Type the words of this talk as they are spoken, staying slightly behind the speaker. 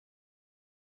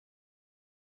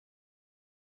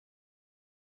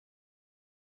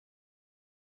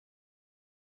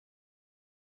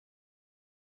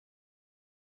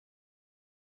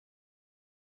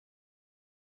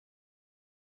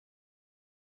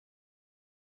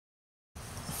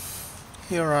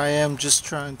Here I am just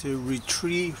trying to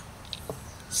retrieve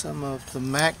some of the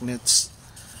magnets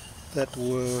that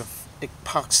were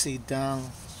epoxied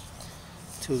down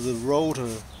to the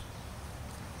rotor,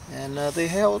 and they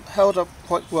held up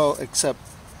quite well, except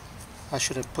I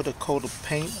should have put a coat of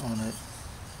paint on it.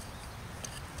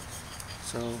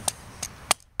 So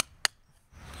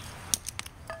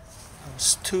I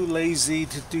was too lazy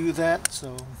to do that,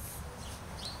 so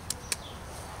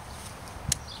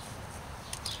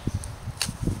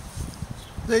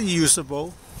they're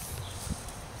usable.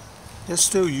 They're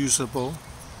still usable.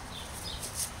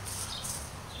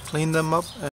 Clean them up.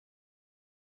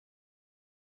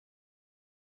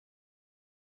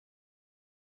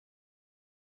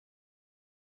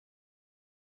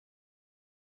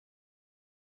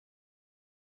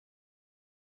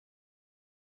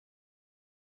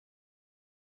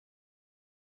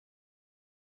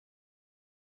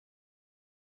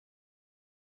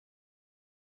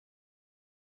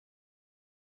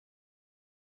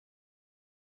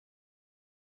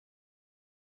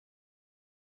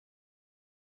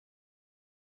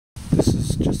 This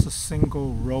is just a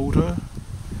single rotor,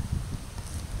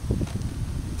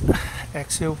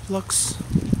 axial flux,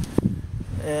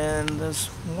 and there's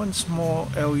one small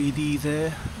LED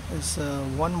there. It's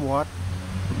 1 watt,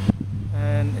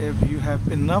 and if you have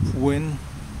enough wind,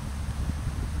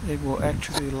 it will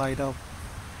actually light up.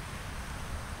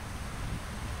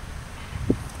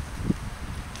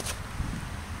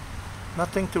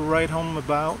 Nothing to write home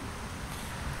about,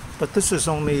 but this is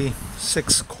only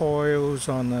 6 coils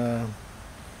on a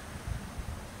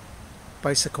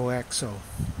bicycle axle.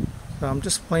 So I'm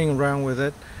just playing around with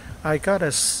it. I got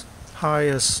as high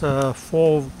as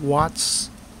 4 watts,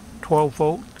 12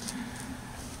 volt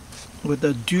with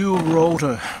a dual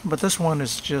rotor, but this one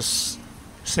is just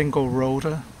single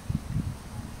rotor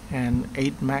and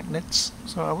 8 magnets.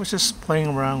 So I was just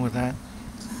playing around with that.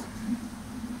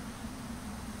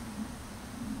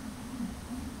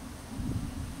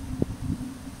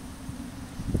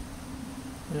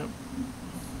 Yep.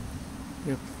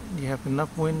 If you have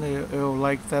enough wind, it'll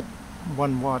like that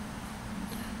 1 watt.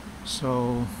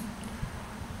 So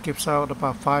gives out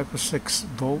about 5 or 6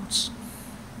 volts.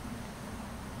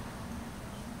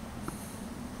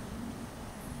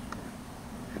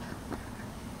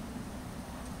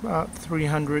 About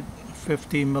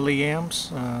 350 milliamps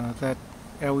that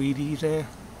LED there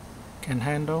can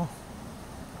handle.